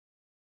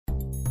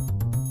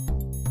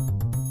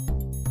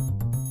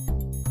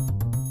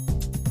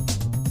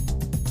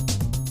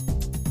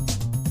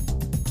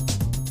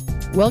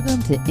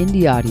Welcome to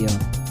Indie Audio,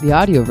 the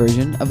audio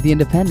version of The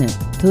Independent.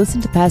 To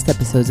listen to past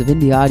episodes of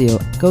Indie Audio,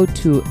 go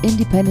to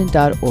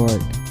independent.org.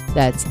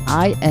 That's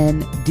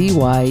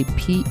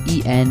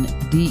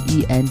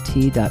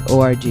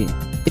INDYPENDENT.org.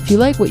 If you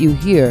like what you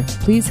hear,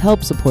 please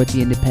help support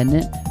The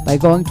Independent by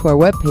going to our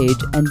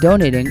webpage and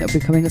donating or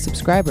becoming a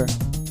subscriber.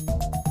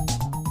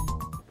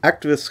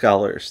 Activist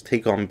Scholars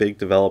Take on Big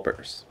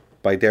Developers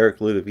by Derek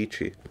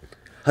Ludovici.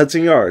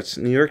 Hudson Yards,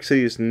 New York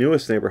City's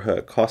newest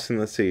neighborhood, costing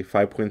the city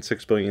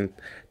 $5.6 billion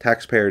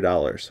taxpayer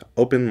dollars,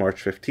 opened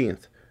March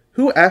 15th.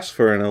 Who asked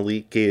for an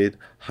elite gated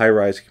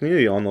high-rise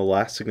community on the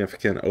last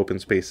significant open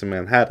space in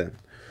Manhattan?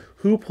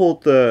 Who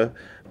pulled the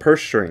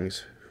purse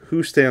strings?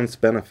 Who stands to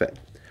benefit?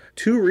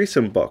 Two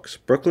recent books,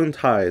 Brooklyn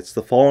Tides,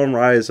 The Fall and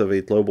Rise of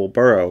a Global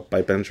Borough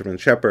by Benjamin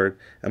Shepard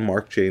and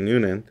Mark J.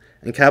 Noonan,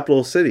 and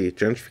Capital City,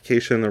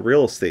 Gentrification in the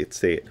Real Estate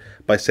State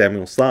by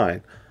Samuel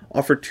Stein,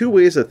 offer two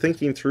ways of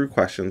thinking through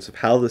questions of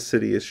how the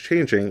city is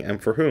changing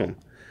and for whom.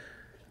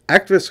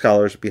 Activist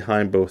scholars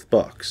behind both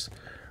books.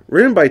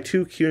 Written by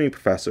two CUNY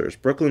professors,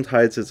 Brooklyn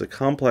Tides is a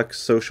complex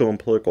social and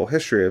political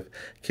history of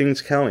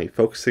Kings County,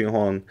 focusing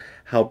on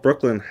how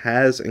Brooklyn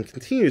has and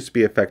continues to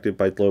be affected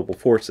by global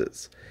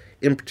forces.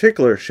 In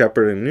particular,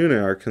 Shepard and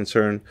Noonan are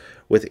concerned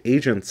with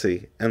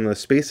agency and the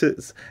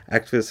spaces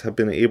activists have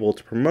been able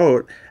to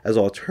promote as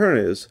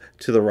alternatives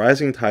to the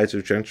rising tides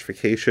of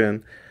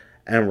gentrification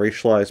and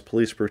racialized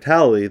police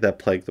brutality that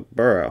plague the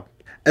borough,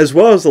 as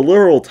well as the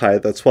literal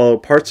tide that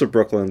swallowed parts of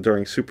Brooklyn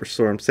during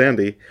Superstorm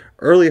Sandy,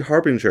 early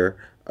harbinger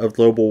of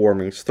global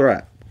warming's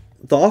threat.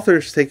 The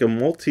authors take a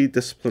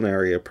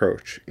multidisciplinary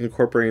approach,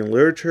 incorporating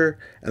literature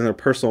and their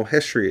personal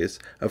histories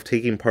of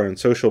taking part in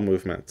social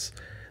movements.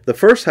 The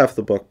first half of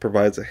the book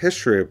provides a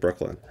history of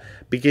Brooklyn.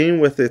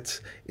 Beginning with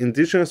its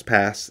indigenous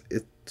past,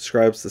 it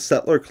describes the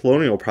settler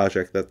colonial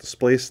project that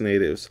displaced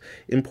natives,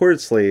 imported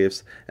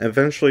slaves, and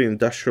eventually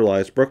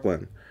industrialized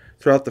Brooklyn.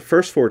 Throughout the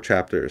first four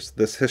chapters,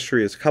 this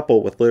history is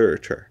coupled with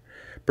literature,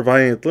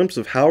 providing a glimpse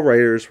of how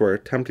writers were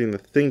attempting to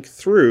think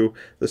through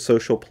the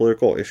social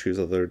political issues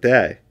of their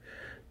day.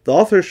 The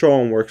authors draw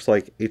on works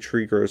like A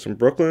Tree Grows in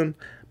Brooklyn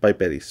by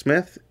Betty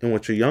Smith, in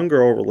which a young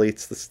girl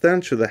relates the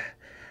stench of the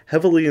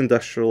heavily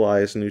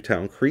industrialized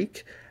Newtown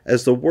Creek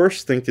as the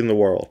worst stink in the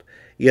world,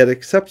 yet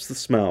accepts the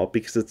smell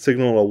because it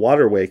signaled a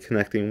waterway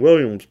connecting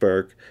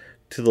Williamsburg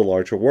to the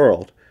larger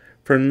world.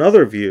 For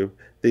another view,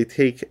 they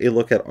take a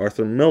look at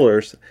Arthur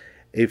Miller's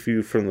A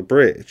View from the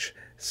Bridge,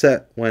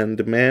 set when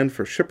demand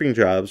for shipping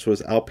jobs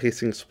was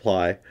outpacing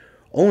supply,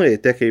 only a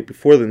decade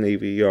before the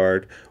Navy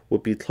Yard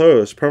would be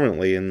closed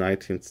permanently in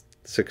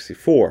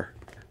 1964.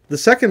 The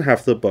second half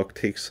of the book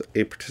takes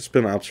a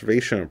participant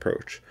observation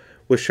approach,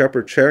 with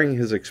Shepard sharing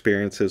his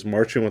experiences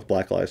marching with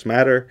Black Lives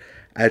Matter,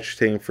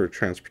 agitating for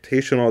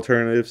transportation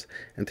alternatives,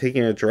 and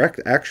taking a direct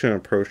action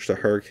approach to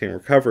hurricane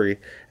recovery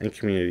and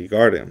community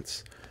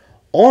gardens.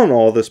 All in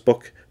all, this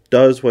book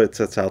does what it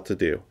sets out to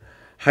do,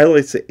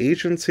 highlights the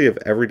agency of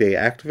everyday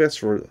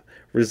activists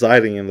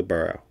residing in the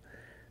borough.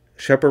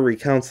 Shepard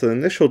recounts the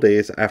initial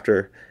days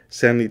after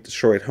Sandy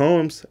destroyed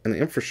homes and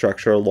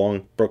infrastructure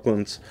along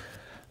Brooklyn's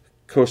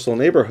coastal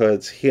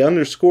neighborhoods. He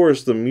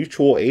underscores the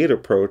mutual aid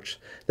approach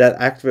that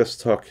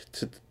activists took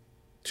to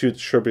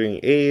distributing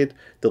aid,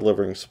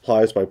 delivering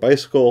supplies by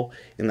bicycle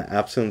in the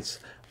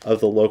absence of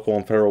the local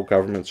and federal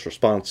government's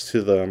response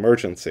to the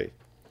emergency.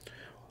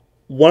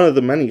 One of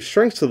the many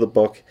strengths of the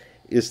book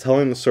is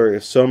telling the story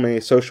of so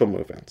many social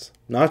movements,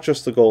 not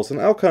just the goals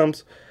and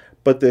outcomes,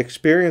 but the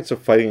experience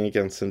of fighting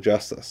against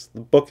injustice.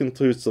 The book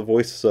includes the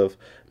voices of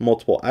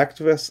multiple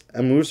activists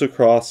and moves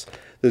across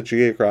the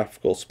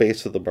geographical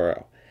space of the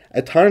borough.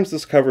 At times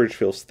this coverage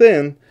feels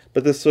thin,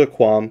 but this is a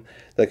qualm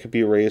that could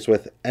be raised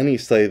with any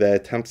study that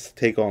attempts to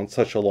take on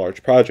such a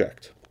large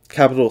project.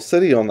 Capital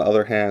City, on the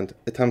other hand,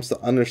 attempts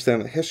to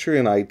understand the history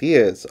and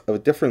ideas of a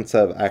different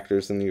set of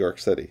actors in New York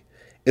City,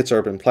 its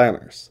urban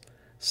planners.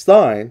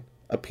 Stein,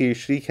 a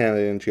PhD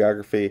candidate in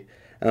geography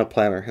and a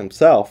planner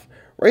himself,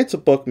 writes a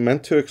book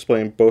meant to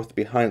explain both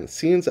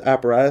behind-the-scenes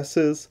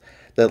apparatuses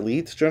that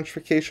lead to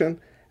gentrification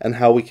and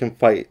how we can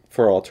fight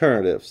for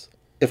alternatives.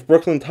 If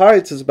Brooklyn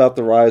Tides is about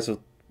the rise of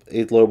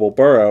a global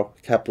borough,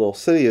 Capital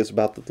City is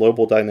about the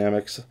global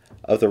dynamics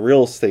of the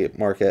real estate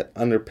market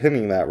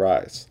underpinning that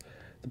rise.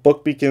 The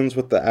book begins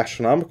with the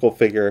astronomical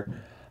figure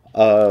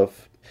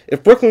of,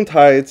 if Brooklyn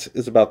Tides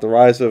is about the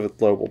rise of a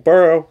global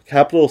borough,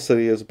 Capital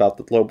City is about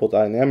the global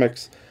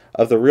dynamics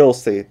of the real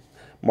estate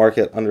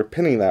market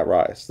underpinning that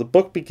rise. The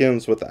book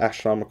begins with the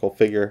astronomical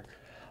figure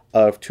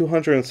of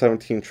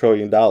 $217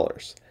 trillion.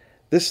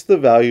 This is the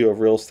value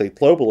of real estate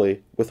globally,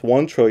 with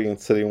 $1 trillion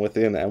sitting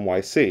within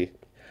NYC.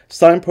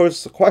 Stein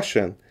poses the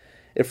question,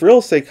 if real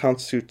estate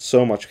constitutes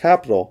so much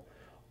capital,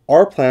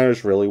 are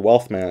planners really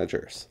wealth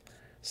managers?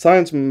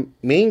 Stein's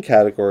main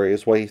category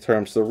is what he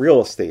terms the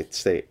real estate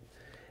state,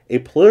 a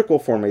political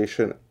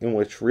formation in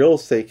which real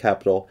estate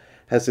capital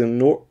has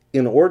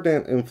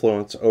inordinate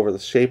influence over the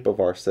shape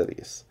of our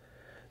cities,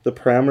 the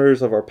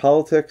parameters of our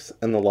politics,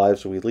 and the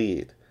lives we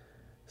lead.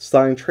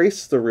 Stein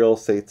traces the real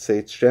estate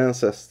state's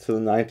genesis to the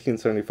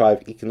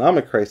 1975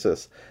 economic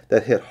crisis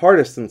that hit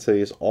hardest in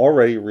cities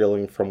already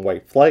reeling from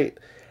white flight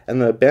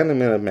and the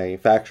abandonment of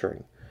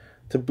manufacturing.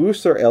 To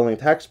boost their ailing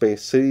tax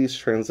base, cities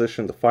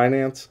transitioned to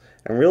finance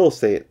and real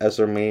estate as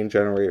their main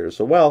generators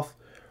of wealth,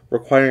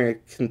 requiring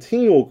a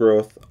continual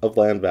growth of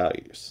land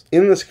values.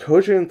 In this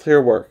cogent and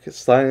clear work,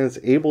 Stein is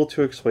able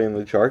to explain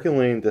the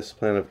jargon-laden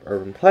discipline of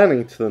urban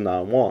planning to the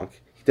non-wonk.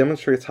 He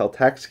demonstrates how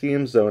tax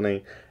schemes,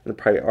 zoning, and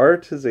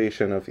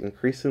prioritization of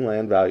increasing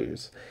land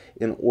values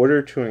in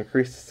order to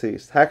increase the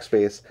city's tax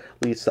base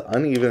leads to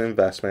uneven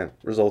investment,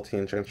 resulting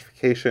in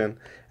gentrification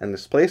and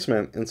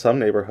displacement in some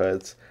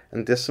neighborhoods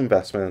and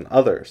disinvestment in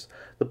others.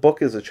 The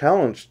book is a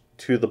challenge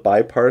to the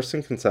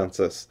bipartisan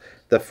consensus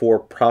that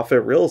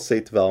for-profit real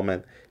estate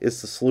development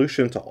is the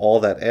solution to all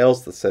that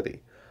ails the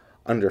city: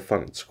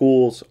 underfunded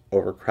schools,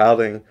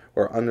 overcrowding,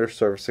 or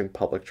underservicing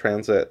public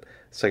transit,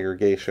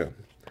 segregation.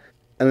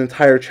 An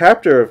entire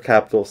chapter of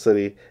Capital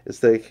City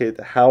is dedicated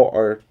to how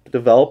our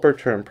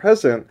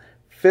developer-turned-president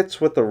fits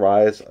with the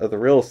rise of the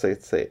real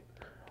estate state.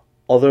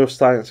 Although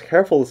Stein is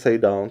careful to say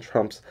Donald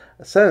Trump's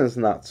ascent is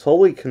not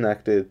solely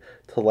connected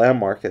to land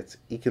markets,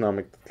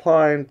 economic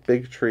decline,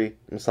 bigotry,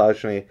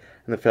 misogyny,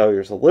 and the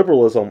failures of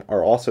liberalism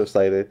are also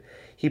cited,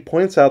 he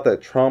points out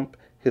that Trump,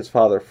 his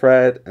father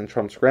Fred, and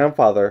Trump's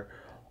grandfather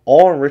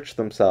all enriched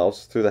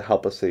themselves through the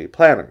help of city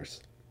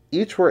planners.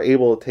 Each were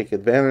able to take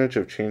advantage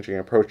of changing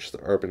approaches to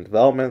urban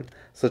development,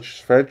 such as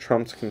Fred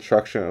Trump's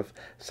construction of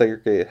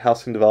segregated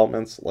housing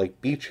developments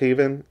like Beach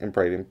Haven and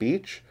Brighton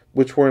Beach,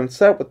 which were in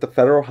step with the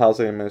Federal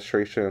Housing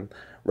Administration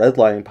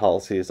redlining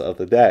policies of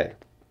the day.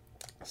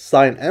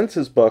 Stein ends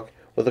his book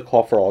with a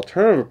call for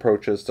alternative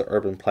approaches to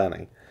urban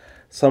planning.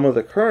 Some of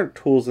the current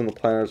tools in the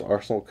planner's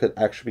arsenal could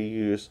actually be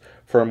used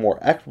for a more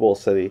equitable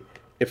city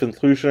if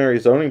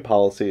inclusionary zoning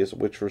policies,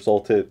 which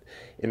resulted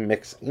in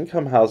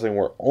mixed-income housing,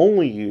 were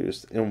only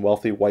used in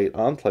wealthy white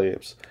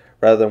enclaves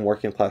rather than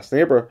working-class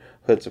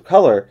neighborhoods of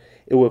color.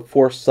 It would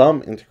force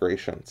some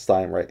integration,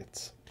 Stein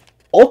writes.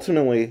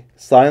 Ultimately,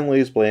 Stein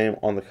lays blame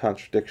on the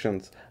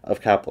contradictions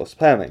of capitalist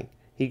planning.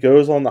 He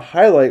goes on to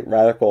highlight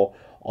radical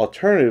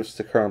alternatives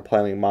to current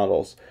planning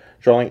models,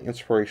 drawing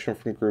inspiration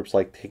from groups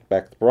like Take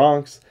Back the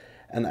Bronx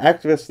and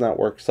activist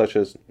networks such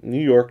as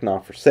New York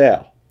Not For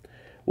Sale.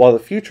 While the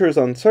future is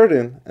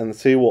uncertain and the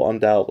city will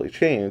undoubtedly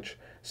change,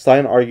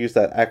 Stein argues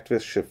that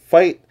activists should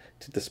fight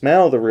to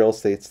dismantle the real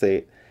estate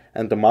state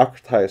and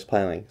democratize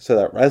planning so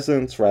that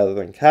residents, rather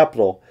than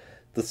capital,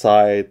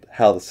 decide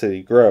how the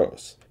city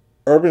grows.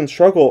 Urban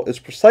struggle is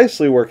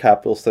precisely where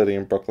Capital City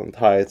and Brooklyn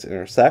tides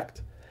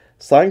intersect.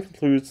 Stein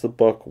concludes the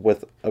book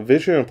with a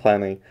vision of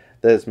planning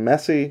that is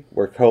messy,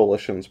 where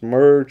coalitions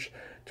merge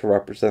to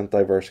represent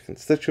diverse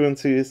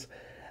constituencies,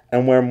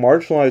 and where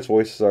marginalized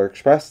voices are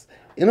expressed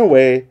in a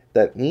way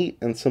that neat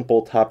and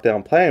simple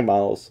top-down planning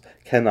models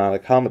cannot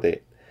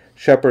accommodate.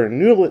 Shepard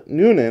and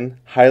Noonan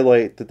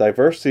highlight the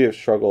diversity of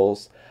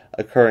struggles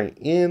occurring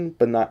in,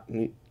 but not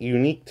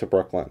unique to,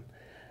 Brooklyn.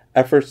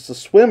 Efforts to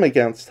swim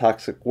against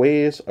toxic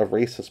waves of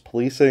racist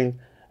policing,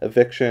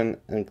 eviction,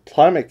 and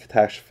climate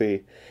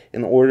catastrophe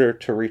in order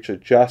to reach a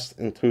just,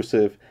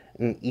 inclusive,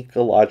 and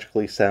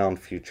ecologically sound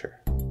future.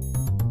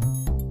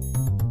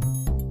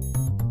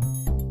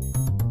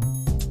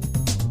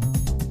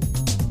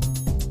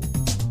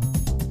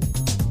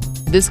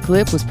 This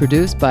clip was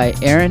produced by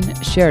Aaron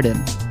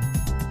Sheridan.